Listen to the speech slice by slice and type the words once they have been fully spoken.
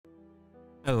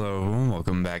Hello,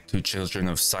 welcome back to Children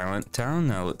of Silentown.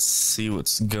 Now let's see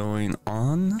what's going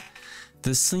on.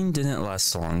 The scene didn't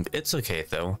last long. It's okay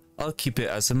though. I'll keep it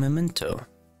as a memento.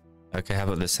 Okay, how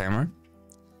about this hammer?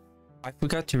 I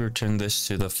forgot to return this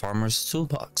to the farmer's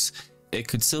toolbox. It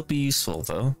could still be useful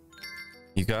though.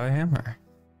 You got a hammer.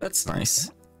 That's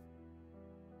nice.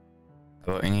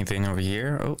 How about anything over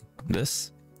here? Oh,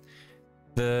 this.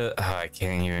 I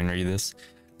can't even read this.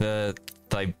 The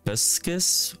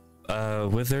hibiscus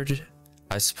withered.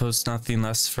 I suppose nothing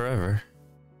lasts forever.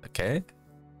 Okay.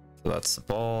 So that's the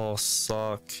ball,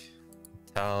 sock,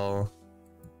 towel.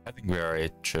 I think we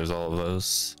already chose all of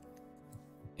those.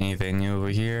 Anything new over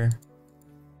here?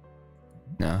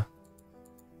 No.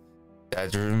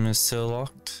 That room is still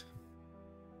locked.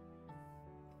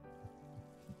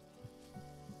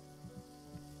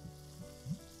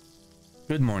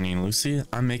 Good morning, Lucy.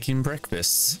 I'm making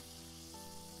breakfast.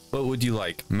 What would you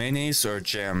like, mayonnaise or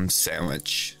jam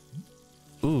sandwich?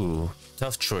 Ooh,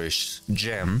 tough choice.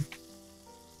 Jam.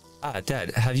 Ah,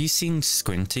 Dad, have you seen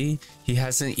Squinty? He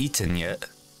hasn't eaten yet.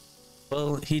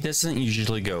 Well, he doesn't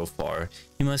usually go far.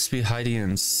 He must be hiding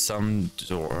in some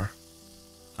door.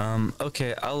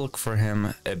 Okay, I'll look for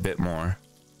him a bit more.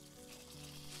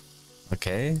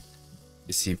 Okay.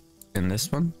 Is he in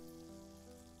this one?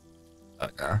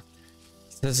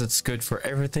 Says it's good for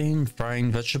everything: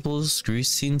 frying vegetables,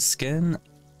 greasing skin,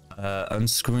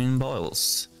 unscrewing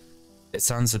boils. It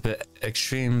sounds a bit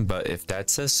extreme, but if Dad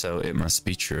says so, it must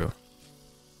be true.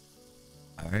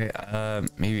 Alright,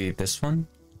 maybe this one?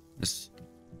 This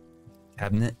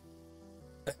cabinet?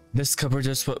 This cupboard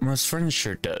does what most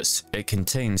furniture does. It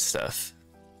contains stuff.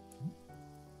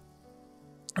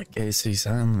 Okay, so he's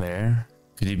down there.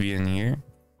 Could he be in here?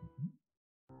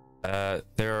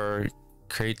 There are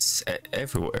crates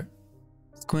everywhere.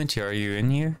 Squinty, are you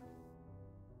in here?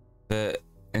 The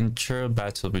internal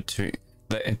battle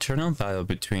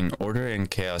between order and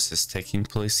chaos is taking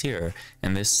place here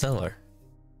in this cellar.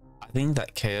 I think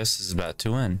that chaos is about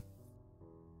to end.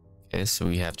 Okay, so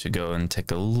we have to go and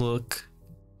take a look.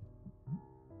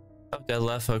 I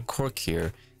left a cork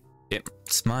here.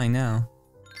 It's mine now.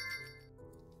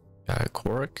 Got a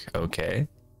cork? Okay.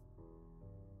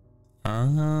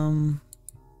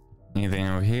 Anything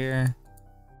over here?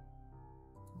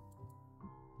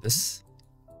 This?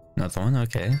 Another one?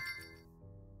 Okay.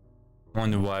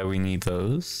 Wonder why we need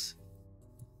those.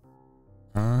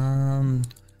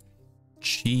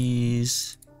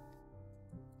 Cheese.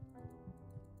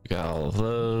 We got all of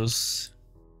those.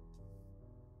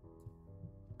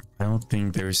 I don't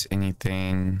think there's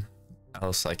anything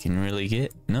else I can really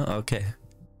get. No? Okay.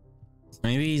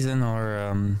 Maybe he's in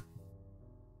our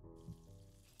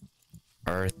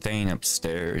thing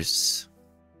upstairs.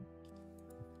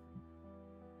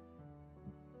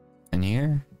 In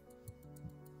here?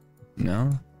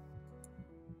 No?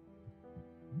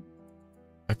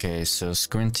 Okay, so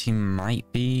Squinty might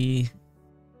be...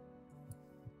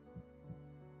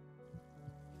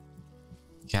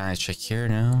 Can I check here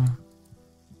now?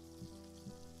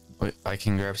 Wait, I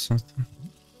can grab something?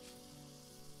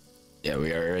 Yeah,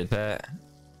 we already read that.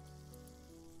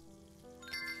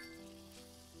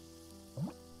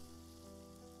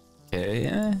 Okay,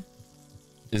 yeah.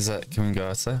 Can we go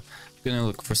outside? I'm gonna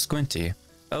look for Squinty.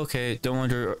 Okay, don't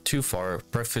wander too far.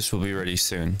 Breakfast will be ready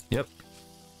soon. Yep.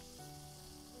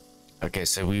 Okay,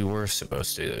 so we were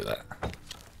supposed to do that.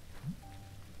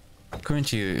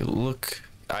 Squinty, look,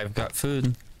 I've got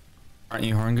food. Aren't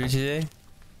you hungry today?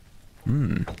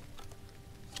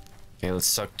 Okay,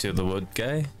 let's talk to the wood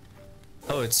guy.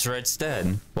 Oh, it's Red's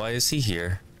dad. Why is he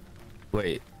here?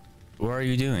 Wait, what are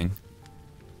you doing?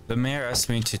 The mayor asked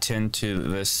me to tend to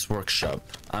this workshop.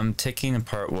 I'm taking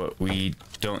apart what we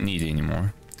don't need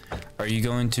anymore. Are you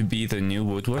going to be the new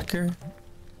woodworker?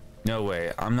 No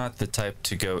way, I'm not the type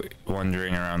to go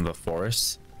wandering around the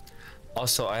forest.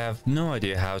 Also, I have no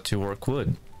idea how to work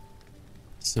wood.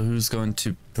 So who's going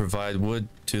to provide wood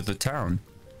to the town?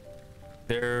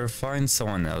 Find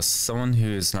someone else, someone who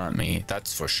is not me,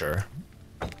 that's for sure.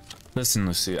 Listen,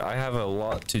 Lucy, I have a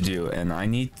lot to do and I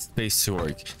need space to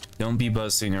work. Don't be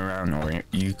buzzing around or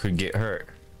you could get hurt.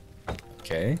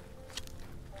 Okay.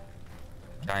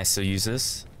 Can I still use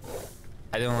this?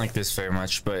 I don't like this very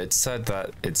much, but it's said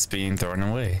that it's being thrown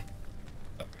away.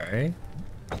 Okay.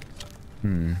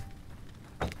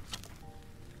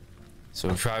 So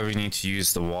we probably need to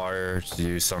use the water to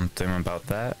do something about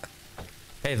that.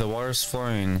 Hey, the water's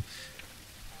flowing.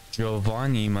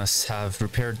 Giovanni must have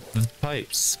repaired the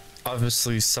pipes.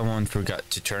 Obviously, someone forgot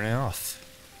to turn it off.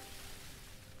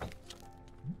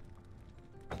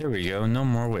 There we go, no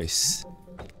more waste.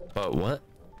 But what?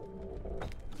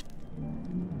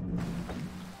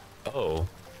 Oh.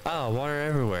 Ah, water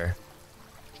everywhere.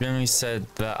 Jimmy said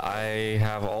that I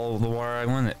have all the water I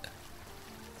wanted.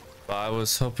 But I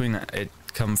was hoping it'd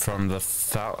come from the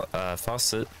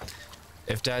faucet.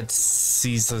 If Dad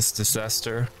sees this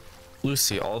disaster,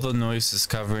 Lucy, all the noise is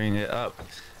covering it up.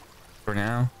 For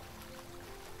now.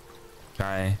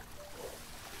 Okay,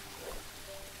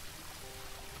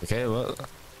 well.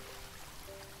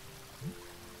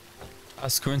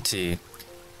 Squinty,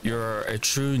 you're a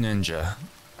true ninja.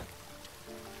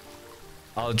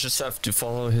 I'll just have to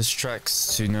follow his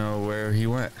tracks to know where he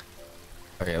went.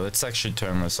 Okay, let's actually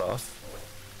turn this off.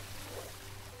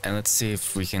 And let's see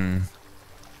if we can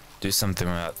do something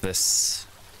about this.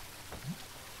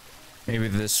 Maybe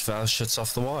this valve shuts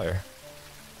off the water.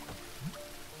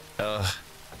 Ugh,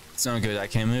 it's no good, I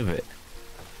can't move it.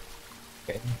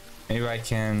 Okay, maybe I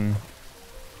can...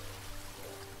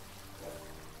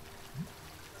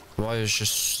 The water's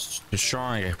just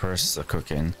destroying a process of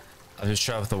cooking. I'll just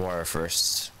try with the water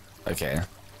first. Okay.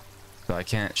 So I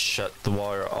can't shut the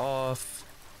water off.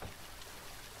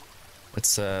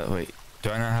 What's wait,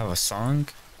 do I not have a song?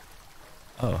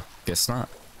 Oh, guess not.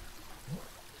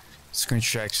 Screen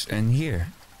tracks in here.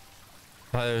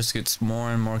 This gets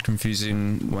more and more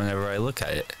confusing whenever I look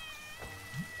at it.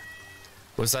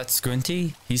 Was that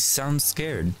Squinty? He sounds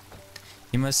scared.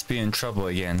 He must be in trouble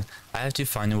again. I have to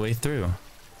find a way through.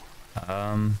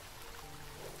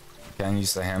 Can I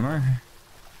use the hammer?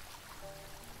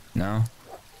 No?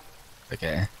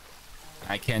 Okay.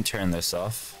 I can't turn this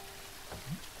off.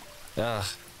 Ugh.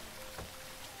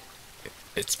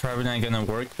 It's probably not gonna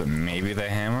work, but maybe the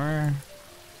hammer?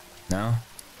 No?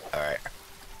 Alright.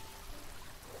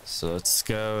 So let's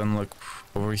go and look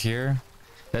over here.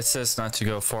 That says not to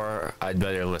go far. I'd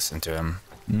better listen to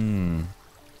him.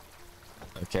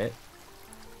 Okay.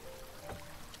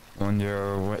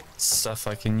 Wonder what stuff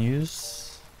I can use.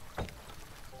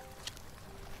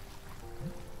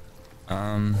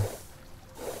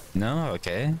 No?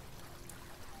 Okay.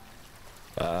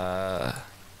 I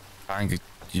could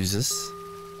use this.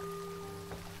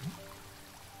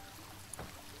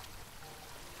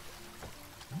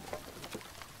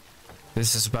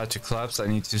 This is about to collapse. I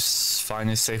need to find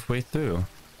a safe way through.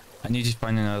 I need to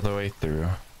find another way through.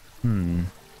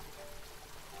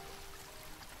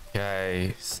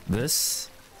 Okay, this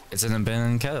is an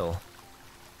abandoned kettle.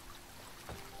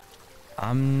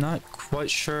 I'm not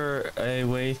quite sure a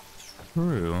way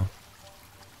through.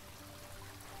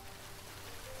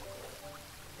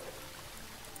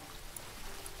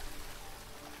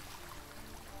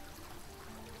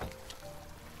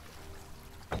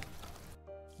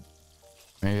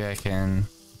 Maybe I can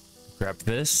grab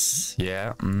this.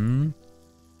 Yeah,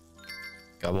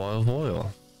 got a bottle of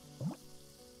oil.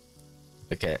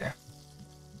 Okay.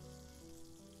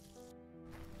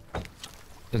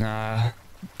 So now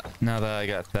that I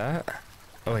got that,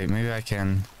 oh wait, maybe I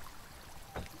can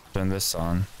turn this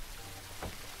on.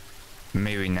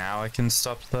 Maybe now I can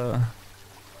stop the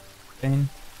thing.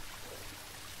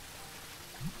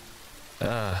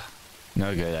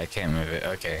 No good, I can't move it.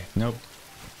 Okay, nope.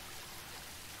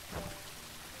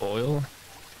 Oil.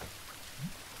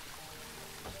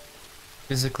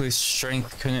 Physically,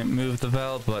 strength couldn't move the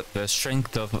valve, but the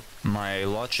strength of my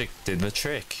logic did the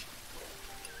trick.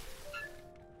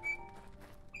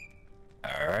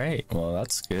 Alright, well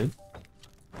that's good.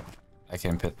 I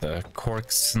can put the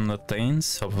corks in the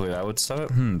things. Hopefully that would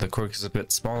stop it. The cork is a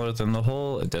bit smaller than the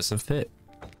hole. It doesn't fit.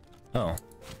 Oh.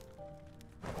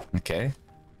 Okay.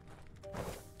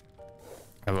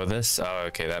 How about this? Oh,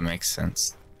 okay, that makes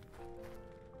sense.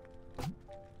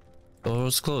 Oh, it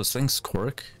was close. Thanks,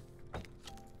 cork.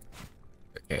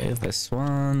 Okay, this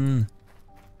one.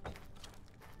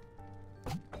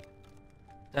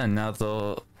 And now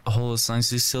the hole is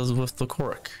nicely sealed with the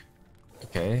cork.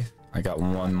 Okay, I got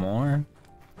one more.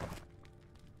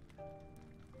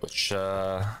 Which,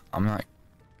 I'm not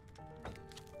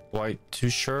quite too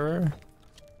sure.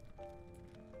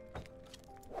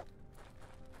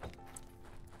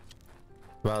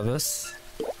 About this?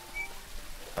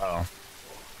 Oh.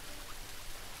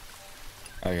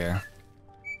 Okay.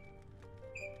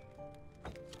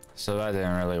 So that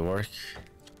didn't really work.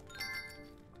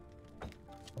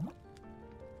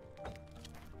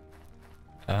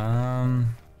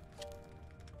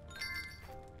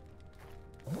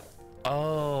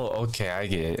 Oh, okay, I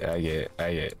get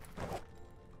it.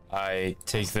 I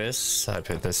take this, I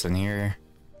put this in here.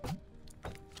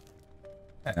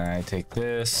 And I take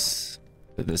this,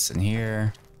 put this in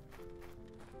here.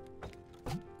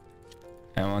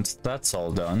 And once that's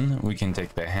all done, we can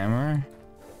take the hammer.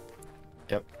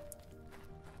 Yep.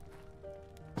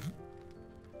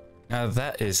 Now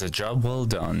that is a job well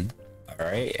done. All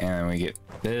right, and then we get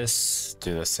this.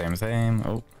 Do the same thing.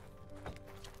 Oh.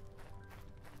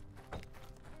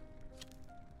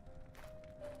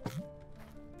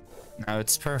 Now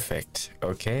it's perfect.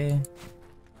 Okay.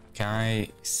 Can I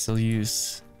still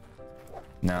use?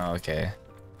 No. Okay.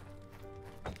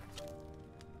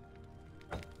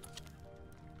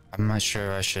 I'm not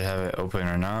sure if I should have it open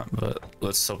or not, but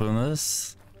let's open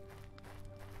this.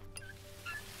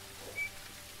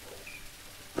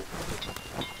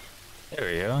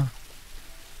 There we go.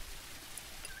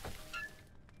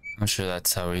 I'm sure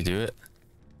that's how we do it.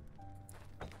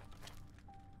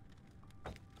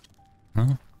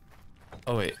 Huh?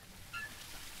 Oh wait.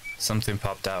 Something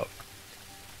popped out.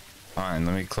 Fine,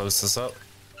 let me close this up.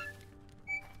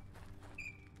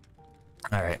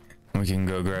 Alright, we can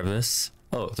go grab this.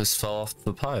 Oh, this fell off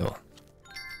the pile.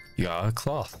 You got a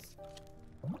cloth.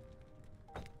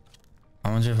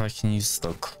 I wonder if I can use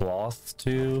the cloth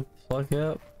to plug it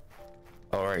up.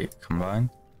 Alright, combine.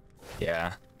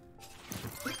 Yeah.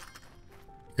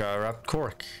 Got a wrapped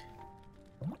cork.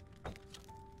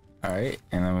 Alright,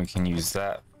 and then we can use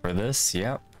that for this.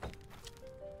 Yep.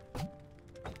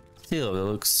 Still, it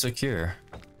looks secure.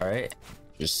 Alright,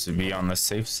 just to be on the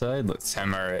safe side, let's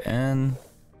hammer it in.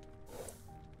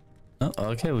 Oh,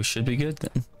 okay, we should be good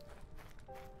then.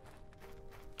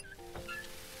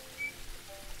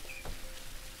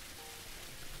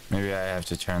 Maybe I have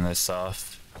to turn this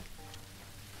off.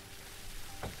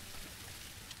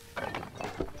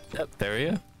 Yep, there we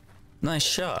go. Nice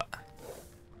shot.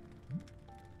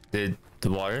 Did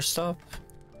the water stop?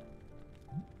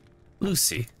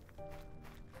 Lucy.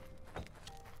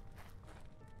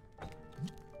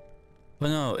 But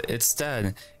no, it's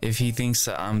Dad. If he thinks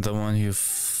that I'm the one who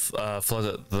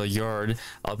flooded the yard,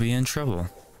 I'll be in trouble.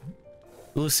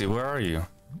 Lucy, where are you?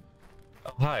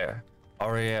 Oh, hi.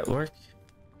 Already at work?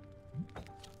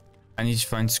 I need to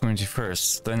find Squinty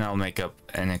first, then I'll make up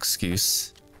an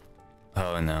excuse.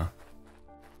 Oh no.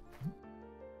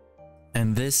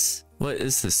 And this? What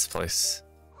is this place?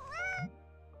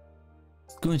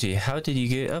 Squinty, how did you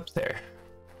get up there?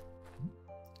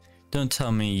 Don't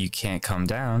tell me you can't come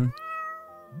down.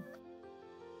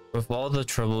 With all the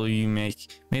trouble you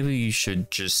make, maybe you should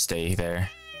just stay there.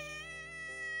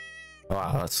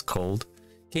 Wow, that's cold.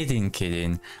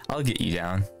 Kidding. I'll get you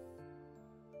down.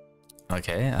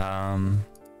 Okay,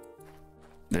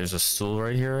 there's a stool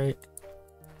right here, right?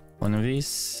 One of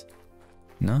these?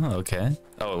 No? Okay.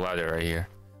 Oh, a ladder right here.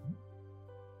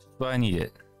 But I need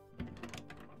it.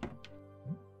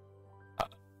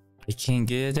 I can't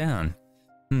get it down.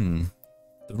 The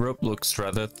rope looks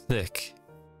rather thick.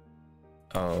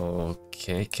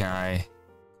 Okay, can I?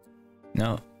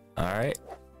 No. Alright.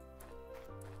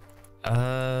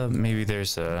 Maybe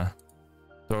there's a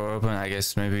door open. I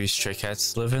guess maybe stray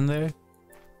cats live in there?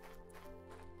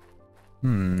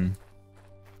 Can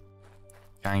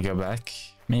I go back?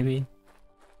 Maybe?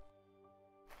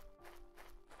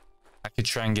 I could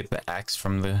try and get the axe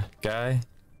from the guy.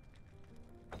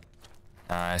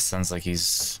 It sounds like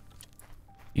he's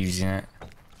using it.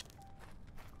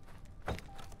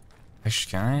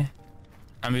 Actually, can I?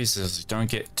 I'm useless. Don't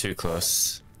get too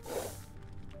close.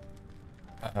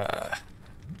 I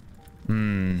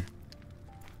need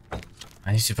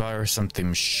to borrow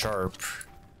something sharp.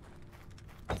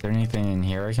 Is there anything in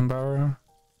here I can borrow?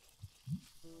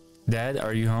 Dad,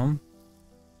 are you home?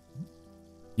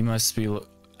 You must be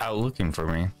out looking for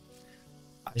me.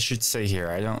 I should stay here.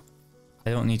 I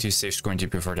don't need to save Squinty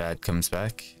before Dad comes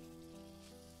back.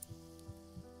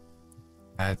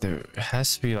 There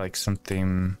has to be like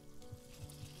something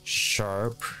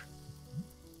sharp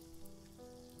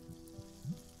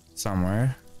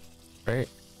somewhere, right?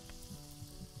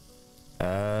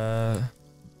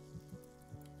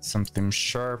 Something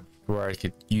sharp where I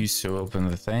could use to open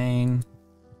the thing.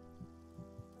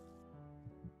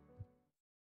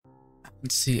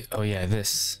 Let's see. Oh yeah,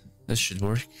 this should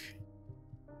work.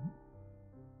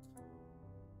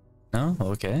 No?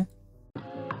 Okay.